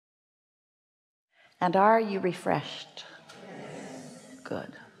And are you refreshed? Yes.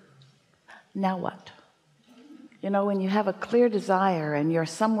 Good. Now what? You know, when you have a clear desire and you're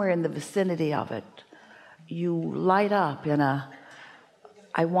somewhere in the vicinity of it, you light up in a,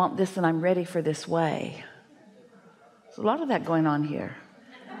 I want this and I'm ready for this way. There's a lot of that going on here.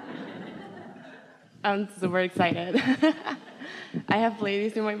 I'm super excited. I have played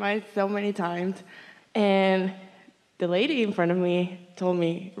this in my mind so many times, and the lady in front of me told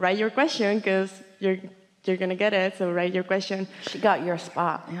me, write your question because you're gonna get it, so write your question. She got your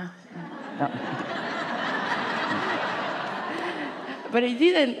spot. Yeah. No. But I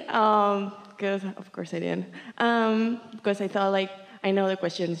didn't, because of course I didn't, because I thought, like, I know the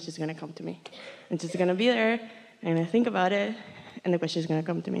question is just gonna come to me. It's just gonna be there, and I think about it, and the question is gonna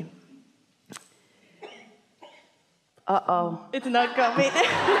come to me. Uh-oh. It's not coming.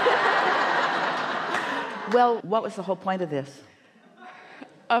 Well, what was the whole point of this?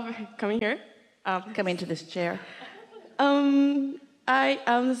 Of coming here? Coming to this chair? I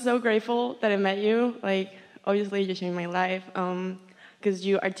am so grateful that I met you. Like, obviously, you changed my life because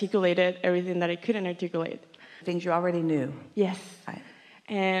you articulated everything that I couldn't articulate. Things you already knew. Yes. Right.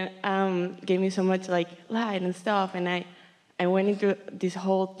 And gave me so much, like, light and stuff. And I went into this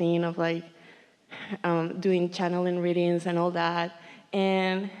whole thing of, like, doing channeling readings and all that.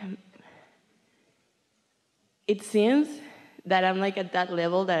 And it seems that I'm, like, at that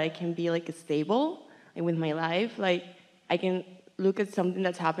level that I can be, like, stable with my life. Like, I can look at something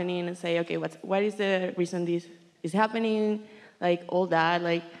that's happening and say, okay, what is the reason this is happening? Like, all that,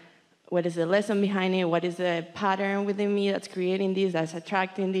 like, what is the lesson behind it? What is the pattern within me that's creating this, that's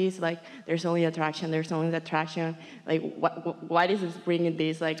attracting this? Like, there's only attraction, there's only attraction. Like, why is this bringing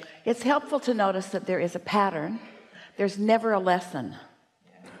this? Like, it's helpful to notice that there is a pattern. There's never a lesson.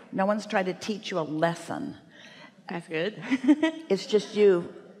 No one's trying to teach you a lesson. That's good. It's just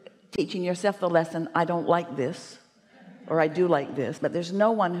you teaching yourself the lesson, I don't like this, or I do like this. But there's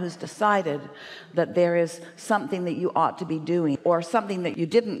no one who's decided that there is something that you ought to be doing or something that you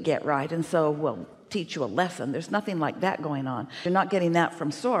didn't get right, and so we'll teach you a lesson. There's nothing like that going on. You're not getting that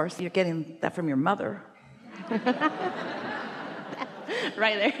from source. You're getting that from your mother.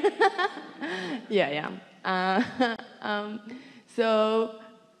 Right there. Yeah. So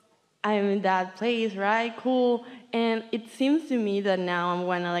I'm in that place, right? Cool. And it seems to me that now I'm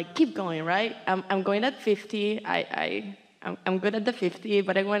gonna, like, keep going, right? I'm going at 50. I'm good at the 50,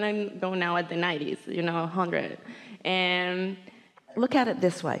 but I want to go now at the 90s, 100. And look at it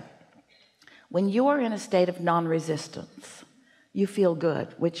this way. When you are in a state of non-resistance, you feel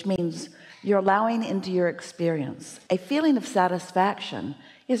good, which means you're allowing into your experience. A feeling of satisfaction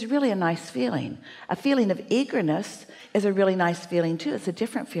is really a nice feeling. A feeling of eagerness is a really nice feeling too. It's a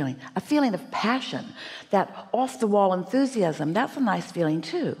different feeling. A feeling of passion, that off-the-wall enthusiasm, that's a nice feeling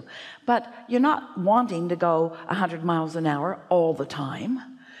too. But you're not wanting to go 100 miles an hour all the time.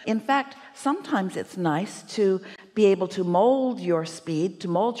 In fact, sometimes it's nice to be able to mold your speed, to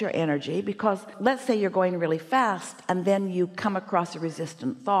mold your energy, because let's say you're going really fast and then you come across a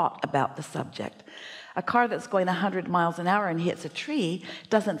resistant thought about the subject. A car that's going 100 miles an hour and hits a tree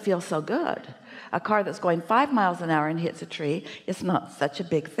doesn't feel so good. A car that's going 5 miles an hour and hits a tree is not such a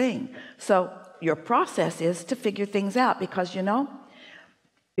big thing. So your process is to figure things out, because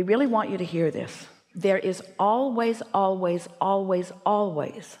we really want you to hear this. There is always, always, always,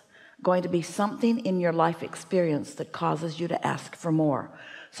 always going to be something in your life experience that causes you to ask for more.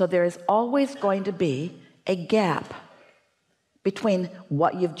 So there is always going to be a gap between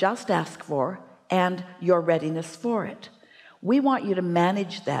what you've just asked for and your readiness for it. We want you to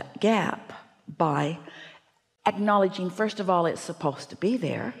manage that gap by acknowledging, first of all, it's supposed to be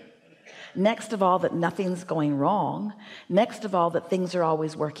there. Next of all, that nothing's going wrong. Next of all, that things are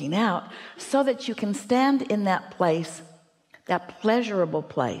always working out, so that you can stand in that place, that pleasurable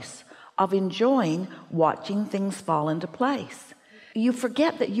place of enjoying watching things fall into place. You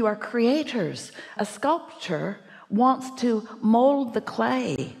forget that you are creators. A sculptor wants to mold the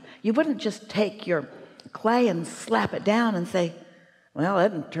clay. You wouldn't just take your clay and slap it down and say, well,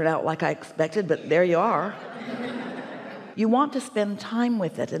 that didn't turn out like I expected, but there you are. You want to spend time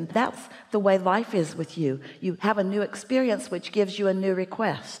with it, and that's the way life is with you. You have a new experience which gives you a new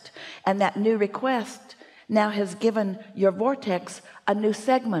request, and that new request now has given your vortex a new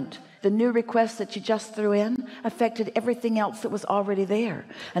segment. The new request that you just threw in affected everything else that was already there,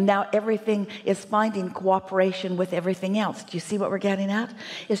 and now everything is finding cooperation with everything else. Do you see what we're getting at?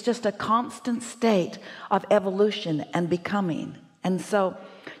 It's just a constant state of evolution and becoming. And so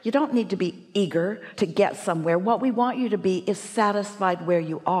you don't need to be eager to get somewhere. What we want you to be is satisfied where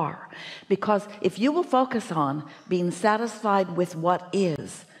you are, because if you will focus on being satisfied with what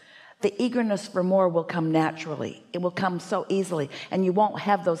is, the eagerness for more will come naturally. It will come so easily, and you won't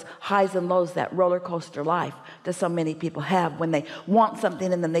have those highs and lows, that roller coaster life that so many people have when they want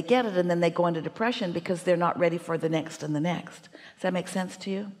something and then they get it and then they go into depression because they're not ready for the next and the next. Does that make sense to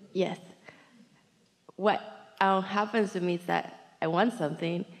you? Yes. What happens to me is that I want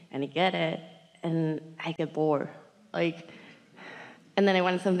something and I get it and I get bored. And then I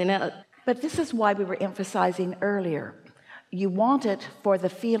want something else. But this is why we were emphasizing earlier. You want it for the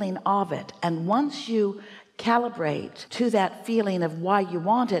feeling of it. And once you calibrate to that feeling of why you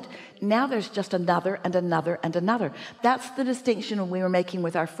want it, now there's just another and another and another. That's the distinction we were making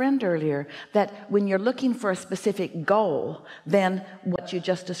with our friend earlier, that when you're looking for a specific goal, then what you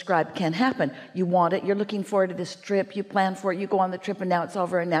just described can happen. You want it, you're looking forward to this trip, you plan for it, you go on the trip, and now it's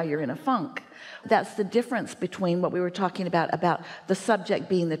over and now you're in a funk. That's the difference between what we were talking about the subject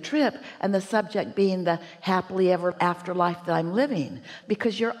being the trip and the subject being the happily ever after life that I'm living,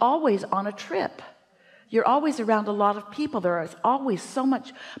 because you're always on a trip. You're always around a lot of people. There is always so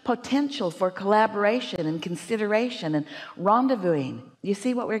much potential for collaboration and consideration and rendezvousing. You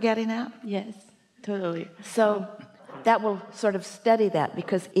see what we're getting at? Yes, totally. So that will sort of steady that,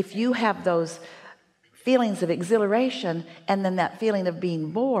 because if you have those feelings of exhilaration and then that feeling of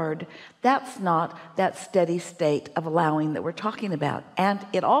being bored, that's not that steady state of allowing that we're talking about. And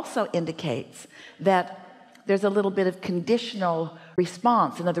it also indicates that there's a little bit of conditional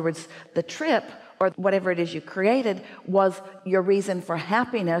response. In other words, the trip or whatever it is you created was your reason for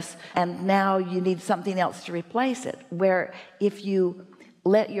happiness, and now you need something else to replace it. Where if you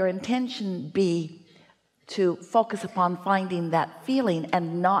let your intention be to focus upon finding that feeling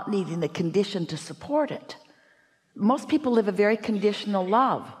and not needing the condition to support it. Most people live a very conditional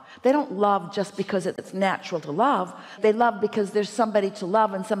love. They don't love just because it's natural to love. They love because there's somebody to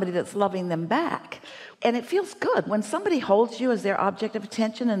love and somebody that's loving them back. And it feels good when somebody holds you as their object of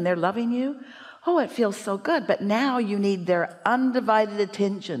attention and they're loving you. Oh, it feels so good. But now you need their undivided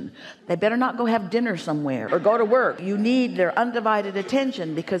attention. They better not go have dinner somewhere or go to work. You need their undivided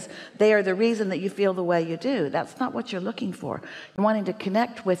attention because they are the reason that you feel the way you do. That's not what you're looking for. You're wanting to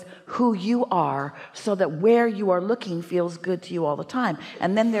connect with who you are so that where you are looking feels good to you all the time.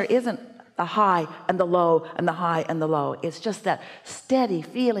 And then there isn't the high and the low and the high and the low. It's just that steady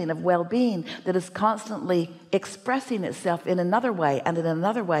feeling of well-being that is constantly expressing itself in another way and in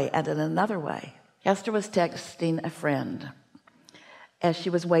another way and in another way. Esther was texting a friend as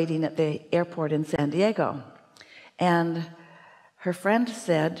she was waiting at the airport in San Diego, and her friend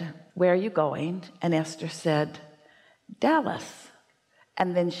said, "Where are you going?" And Esther said, "Dallas."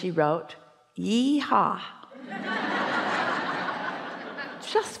 And then she wrote, "Yee-haw."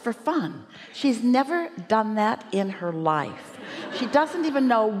 Just for fun. She's never done that in her life. She doesn't even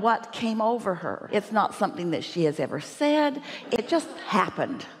know what came over her. It's not something that she has ever said. It just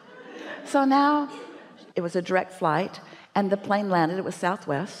happened. So now it was a direct flight, and the plane landed. It was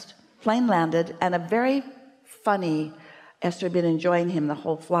Southwest. Plane landed, and a very funny, Esther had been enjoying him the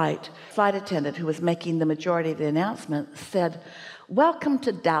whole flight attendant who was making the majority of the announcement said, "Welcome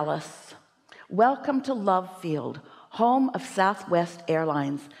to Dallas. Welcome to Love Field, home of Southwest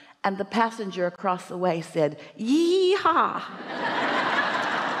Airlines." And the passenger across the way said, "Yee-haw."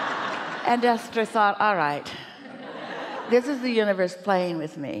 And Esther thought, all right, this is the universe playing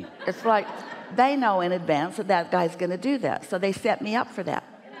with me. It's like they know in advance that that guy's going to do that. So they set me up for that.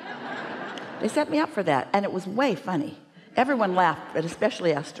 They set me up for that. And it was way funny. Everyone laughed, but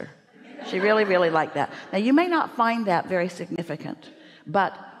especially Esther. She really, really liked that. Now, you may not find that very significant,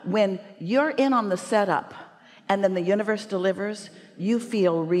 but when you're in on the setup and then the universe delivers, you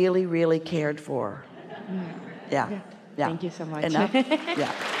feel really, really cared for. Yeah. Yeah. Thank you so much. Enough?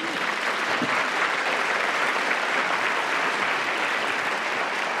 Yeah.